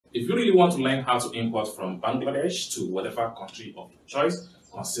If you really want to learn how to import from Bangladesh to whatever country of your choice,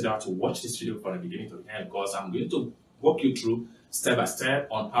 consider to watch this video from the beginning to the end, because I'm going to walk you through step by step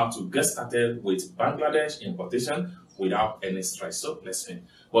on how to get started with Bangladesh importation without any stress. So let's begin.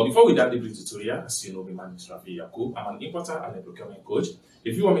 But before we dive into the tutorial, as you know, my name is Rafi Yakub. I'm an importer and a procurement coach.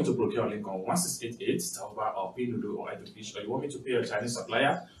 If you want me to procure a link on 1688, Tauba or Pinudo or Idlefish, or you want me to pay a Chinese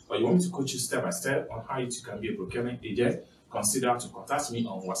supplier, or you want me to coach you step by step on how you can be a procurement agent, consider to contact me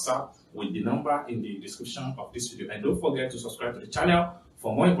on WhatsApp with the number in the description of this video. And don't forget to subscribe to the channel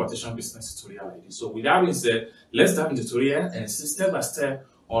for more importation business tutorial like this. So with that being said, let's dive into the tutorial and see step by step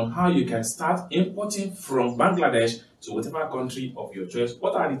on how you can start importing from Bangladesh to whatever country of your choice.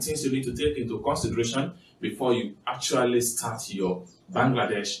 What are the things you need to take into consideration before you actually start your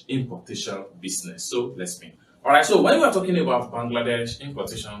Bangladesh importation business? So let's begin. All right, so when we are talking about Bangladesh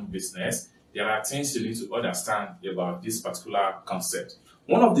importation business, there are things you need to understand about this particular concept.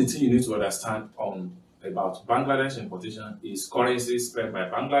 One of the things you need to understand about Bangladesh importation is currency spent by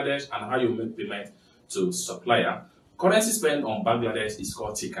Bangladesh and how you make payment to supplier. Currency spent on Bangladesh is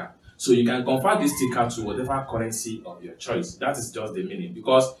called tika. So you can convert this tika to whatever currency of your choice. That is just the meaning,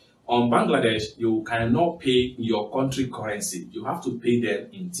 because on Bangladesh, you cannot pay your country currency. You have to pay them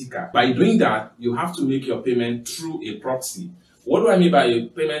in tika. By doing that, you have to make your payment through a proxy. What do I mean by a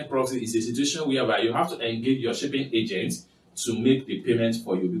payment proxy? Is a situation whereby you have to engage your shipping agent to make the payment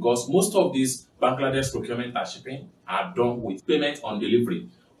for you, because most of these Bangladesh procurement and shipping are done with payment on delivery,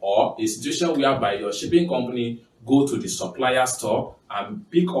 or a situation whereby your shipping company go to the supplier store and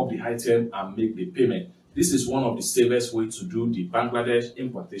pick up the item and make the payment. This is one of the safest ways to do the Bangladesh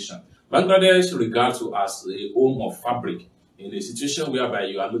importation. Bangladesh regards to as a home of fabric. In a situation whereby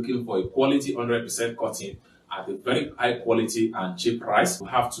you are looking for a quality 100% cotton at a very high quality and cheap price, you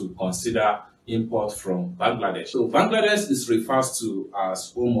have to consider import from Bangladesh. So Bangladesh is referred to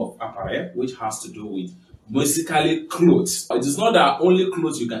as home of apparel, which has to do with basically clothes. It is not that only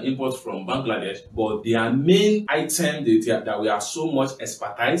clothes you can import from Bangladesh, but their main item that we are so much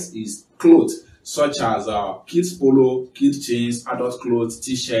expertise is clothes, such as kids polo, kids jeans, adult clothes,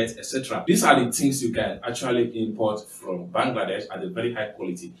 t-shirts, etc. These are the things you can actually import from Bangladesh at a very high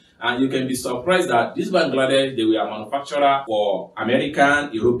quality. And you can be surprised that this Bangladesh, they were manufacturer for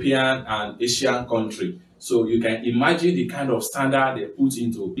American, European, and Asian country. So you can imagine the kind of standard they put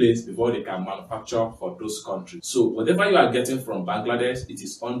into place before they can manufacture for those countries. So whatever you are getting from Bangladesh, it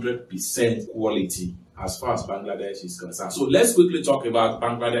is 100% quality as far as Bangladesh is concerned. So let's quickly talk about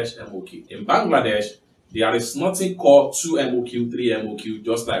Bangladesh MOQ. In Bangladesh, there is nothing called 2 MOQ, 3 MOQ,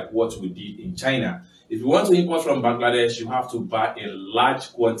 just like what we did in China. If you want to import from Bangladesh, you have to buy in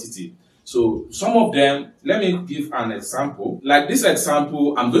large quantity. So some of them, let me give an example. Like this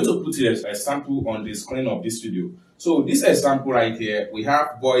example, I'm going to put a sample on the screen of this video. So this example right here, we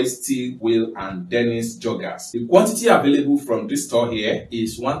have boys, steel, wheel, and Dennis joggers. The quantity available from this store here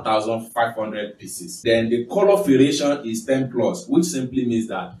is 1,500 pieces. Then the color variation is 10 plus, which simply means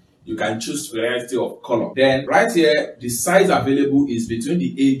that you can choose variety of color. Then right here, the size available is between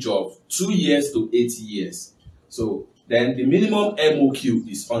the age of 2 years to 80 years. So then the minimum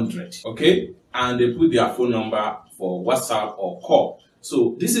MOQ is 100, okay? And they put their phone number for WhatsApp or call.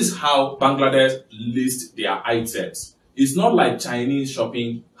 So this is how Bangladesh lists their items. It's not like Chinese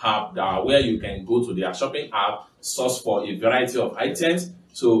shopping app where you can go to their shopping app, source for a variety of items.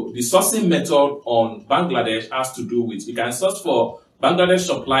 So the sourcing method on Bangladesh has to do with, you can source for Bangladesh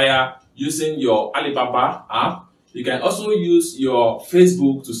supplier using your Alibaba app. You can also use your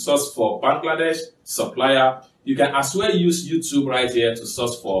Facebook to source for Bangladesh supplier. You can as well use YouTube right here to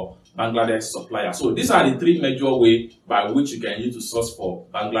source for Bangladesh supplier. So these are the 3 major ways by which you can use to source for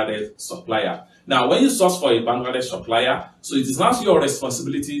Bangladesh supplier. Now, when you source for a Bangladesh supplier, so it is not your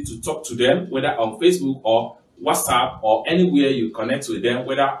responsibility to talk to them, whether on Facebook or WhatsApp or anywhere you connect with them,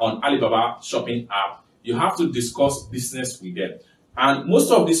 whether on Alibaba shopping app. You have to discuss business with them. And most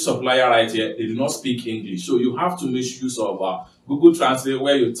of these suppliers right here, they do not speak English. So you have to make use of Google Translate,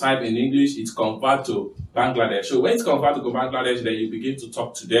 where you type in English, it's converted to Bangladesh. So when it's converted to Bangladesh, then you begin to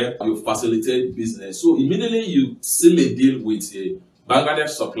talk to them, you facilitate business. So immediately you seal a deal with a Bangladesh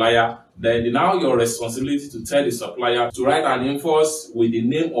supplier, then now your responsibility to tell the supplier to write an invoice with the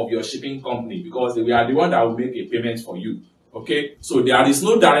name of your shipping company, because they are the one that will make a payment for you. Okay, so there is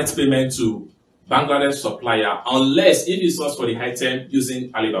no direct payment to Bangladesh supplier unless if you source for the item using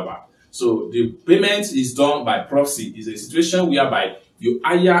Alibaba. So the payment is done by proxy. It's a situation whereby you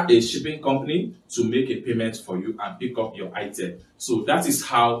hire a shipping company to make a payment for you and pick up your item. So that is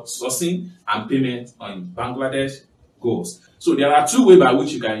how sourcing and payment on Bangladesh goes. So there are 2 ways by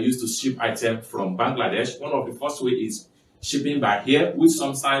which you can use to ship items from Bangladesh. One of the first way is shipping by air, which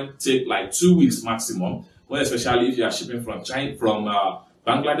sometimes take like 2 weeks maximum, when especially if you are shipping from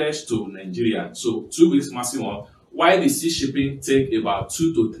Bangladesh to Nigeria. So 2 weeks maximum, while the sea shipping take about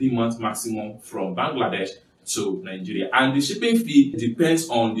 2 to 3 months maximum from Bangladesh to Nigeria. And the shipping fee depends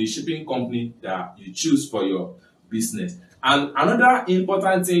on the shipping company that you choose for your business. And another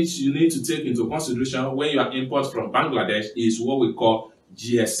important thing you need to take into consideration when you are import from Bangladesh is what we call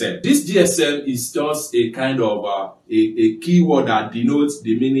GSM. This GSM is just a kind of a keyword that denotes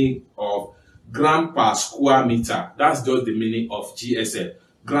the meaning of gram per square meter. That's just the meaning of GSM,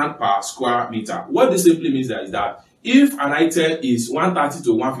 gram per square meter. What this simply means is that if an item is 130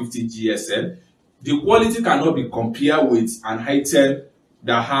 to 150 GSM, the quality cannot be compared with an item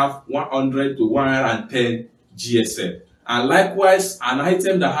that have 100 to 110 GSM. And likewise, an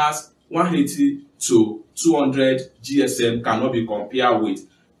item that has 180 to 200 GSM cannot be compared with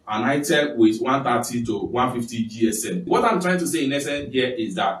an item with 130 to 150 GSM. What I'm trying to say in essence here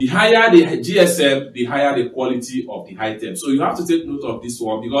is that the higher the GSM, the higher the quality of the item. So you have to take note of this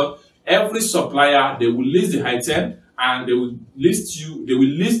one, because every supplier, they will list the item and they will list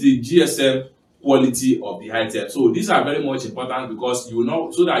the GSM quality of the item. So these are very much important, because you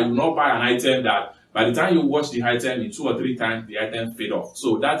know, so that you will not buy an item that by the time you watch the item in 2 or 3 times, the item fade off.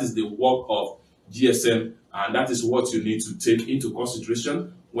 So that is the work of GSM, and that is what you need to take into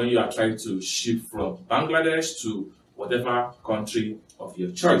consideration when you are trying to ship from Bangladesh to whatever country of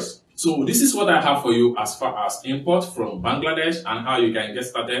your choice. So this is what I have for you as far as import from Bangladesh and how you can get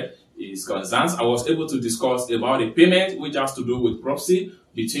started is concerned. I was able to discuss about the payment, which has to do with proxy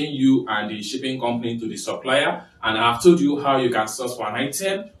between you and the shipping company to the supplier, and I've told you how you can source for an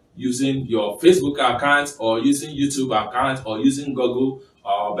item using your Facebook account or using YouTube account or using Google,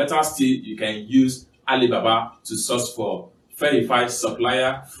 or better still, you can use Alibaba to source for verified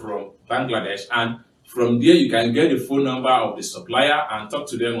supplier from Bangladesh, and from there you can get the phone number of the supplier and talk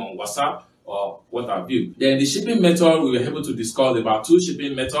to them on WhatsApp or what have you. Then the shipping method, we were able to discuss about 2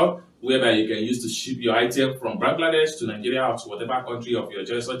 shipping methods whereby you can use to ship your item from Bangladesh to Nigeria or to whatever country of your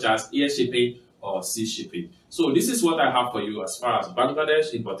choice, such as air shipping or sea shipping. So this is what I have for you as far as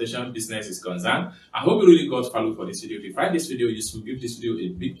Bangladesh importation business is concerned. I hope you really got value for this video. If you find this video useful, give this video a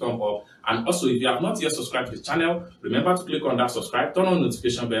big thumb up. And also, if you have not yet subscribed to the channel, remember to click on that subscribe, turn on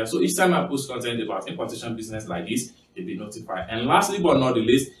notification bell, so each time I post content about importation business like this, you'll be notified. And lastly but not the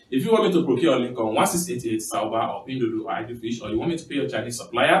least, if you want me to procure a link on 1688 Sauba or Pinduoduo or Idefish, or you want me to pay your Chinese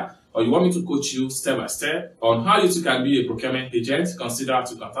supplier, or you want me to coach you step by step on how you can be a procurement agent, consider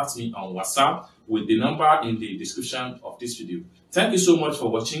to contact me on WhatsApp with the number in the description of this video. Thank you so much for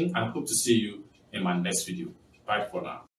watching, and hope to see you in my next video. Bye for now.